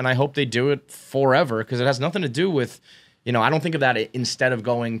quarantine, and I hope they do it forever, because it has nothing to do with... I don't think of that instead of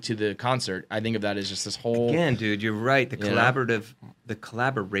going to the concert. I think of that as just this whole... Again, dude, you're right. The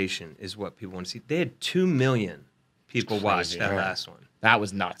collaboration is what people want to see. They had 2 million people watch that last one. That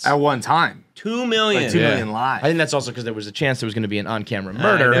was nuts. At one time. 2 million. Like 2 million live. I think that's also because there was a chance there was going to be an on-camera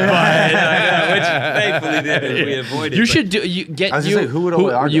murder. Which thankfully we avoided. You should do... who would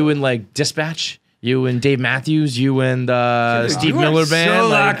OAR you in, like, Dispatch? You and Dave Matthews, you and Steve Miller Band. So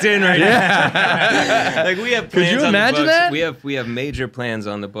locked in right now. Like, we have plans. Could you imagine that? We have major plans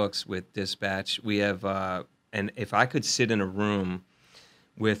on the books with Dispatch. We have, and if I could sit in a room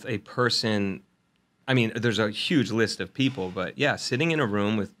with a person, I mean, there's a huge list of people, but yeah, sitting in a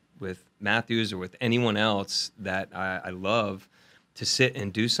room with Matthews or with anyone else that I love to sit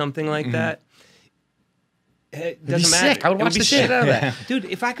and do something like that. It doesn't matter. Sick. I would watch the shit out of that. Dude,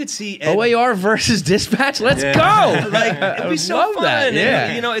 if I could see OAR versus Dispatch, let's go. Like, it'd be so fun. That. Yeah.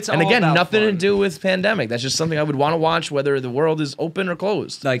 And, it's and all again, about nothing fun. to do with pandemic. That's just something I would want to watch, whether the world is open or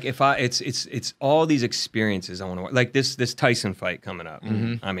closed. Like, it's all these experiences I want to watch. Like this Tyson fight coming up.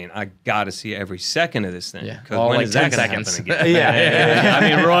 I mean, I got to see every second of this thing. Yeah. Because when like is that 10 going to seconds. happen again?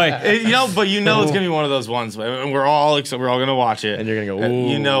 I mean, Roy. But it's gonna be one of those ones, and we're all gonna watch it, and you're gonna go.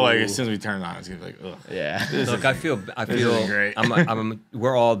 Ooh. Like as soon as we turn it on, it's gonna be like, ugh. Yeah. Look, I feel great.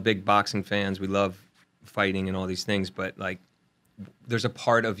 We're all big boxing fans. We love fighting and all these things, but like, there's a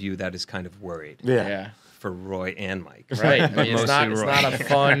part of you that is kind of worried. Yeah. For Roy and Mike. Right. But it's not a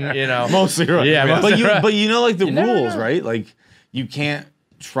fun, Mostly Roy. Yeah. But like the never rules, know. right? Like, you can't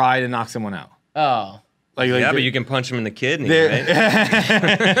try to knock someone out. Oh. Like but you can punch him in the kidney, right?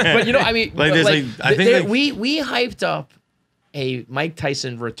 But I mean, like, I think we hyped up a Mike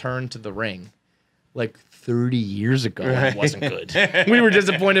Tyson return to the ring like 30 years ago. It wasn't good. We were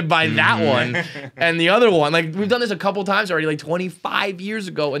disappointed by that one and the other one. Like, we've done this a couple times already, like 25 years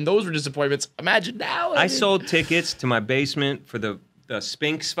ago, and those were disappointments. Imagine now. I sold tickets to my basement for the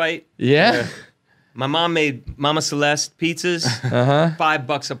Spinks fight. Yeah. My mom made Mama Celeste pizzas.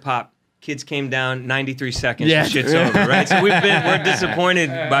 $5 a pop. Kids came down 93 seconds. Yeah. Shit's over, right? So we're disappointed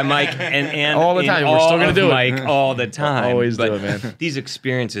by Mike and all the time. We're still gonna do Mike it. all the time. Always but do it, man. These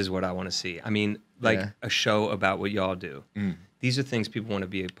experiences, what I want to see. I mean, like a show about what y'all do. These are things people want to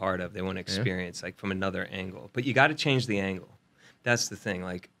be a part of. They want to experience like from another angle. But you got to change the angle. That's the thing.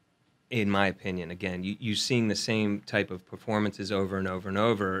 Like, in my opinion, again, you seeing the same type of performances over and over and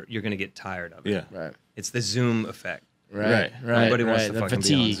over, you're going to get tired of it. Yeah. Right. It's the Zoom effect. Right. Everybody wants to the fucking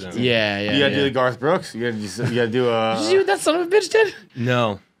fatigue. be on Zoom. Yeah. you gotta do the Garth Brooks. You gotta do a. Did you see what that son of a bitch did?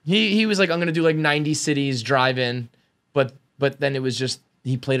 No. He was like, I'm gonna do like 90 cities drive in, but then it was just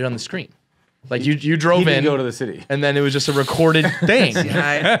he played it on the screen. Like you drove He didn't in, go to the city. and then it was just a recorded thing.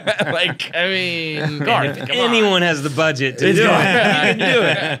 I- Like, I mean, Garth, if come anyone has the budget to do it, you can do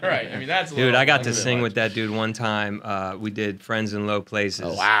it. Right. I mean, that's a Dude, little I got to under the sing budget. with that dude one time. We did Friends in Low Places.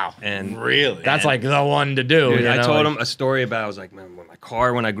 Oh, wow. And Really? That's like the one to do. dude, you I know? told like, him a story about, I was like, man, my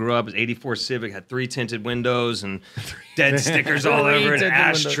car when I grew up was 84 Civic, had 3 tinted windows and dead stickers all over it, tinted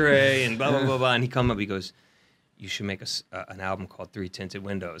ashtray and blah, blah, blah, blah. And he come up, he goes, you should make an album called 3 Tinted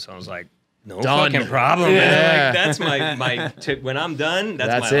Windows. So I was like, no Done. fucking problem, Yeah. man. Like, that's my tip. When I'm done, that's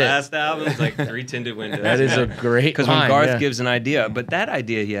That's my it. last album. It's like 3 Tinted Windows. That is a great Because when line, Garth yeah. gives an idea, but that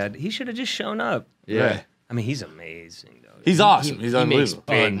idea he had, he should have just shown up. Yeah. Right. I mean, he's amazing, though. He's awesome. He's He makes unbelievable.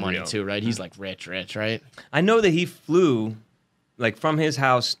 big money Unreal. too, right? He's like rich, right? I know that he flew like from his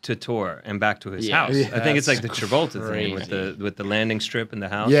house to tour and back to his Yeah. house. Yeah, I think it's like the that's Travolta thing crazy. with the landing strip in the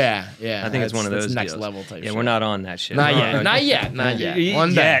house. Yeah. I think it's one of That's those next deals. level type. Yeah, shit. we're not on that shit. Not We're yet. on- Not yet. Not yet.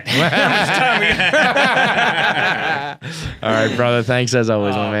 One Yet. day. All right, brother. Thanks as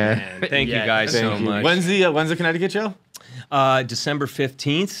always, my Oh, man. Thank you Yeah, guys so Thank you. much. When's the Connecticut show? December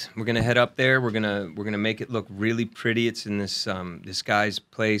 15th, we're gonna head up there. We're gonna make it look really pretty. It's in this this guy's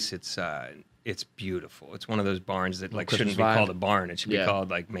place. It's beautiful. It's one of those barns that like Christmas shouldn't be vibe. called a barn. It should Yeah. be called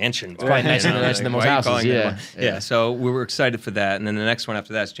like mansion. It's probably nicer than most houses, yeah. Yeah. So we were excited for that, and then the next one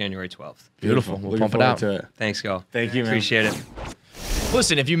after that is January 12th. Beautiful. We'll Looking pump it forward out. to it. Thanks, y'all. Thank you, man. Appreciate it.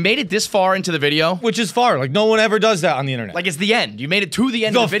 Listen, if you made it this far into the video, Which is far. Like, no one ever does that on the internet. like it's the end. You made it to the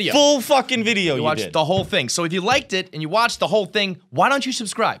end of the video. full fucking video You you watched did. the whole thing. So if you liked it and you watched the whole thing, why don't you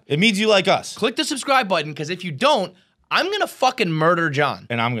subscribe? It means you like us. Click the subscribe button, because if you don't, I'm gonna fucking murder John.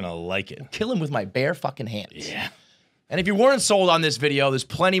 And I'm going to like it. Kill him with my bare fucking hands. Yeah. And if you weren't sold on this video, there's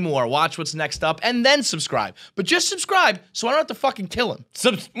plenty more. Watch what's next up and then subscribe. But just subscribe so I don't have to fucking kill him.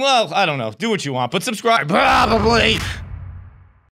 Well, I don't know. Do what you want, but subscribe. Probably.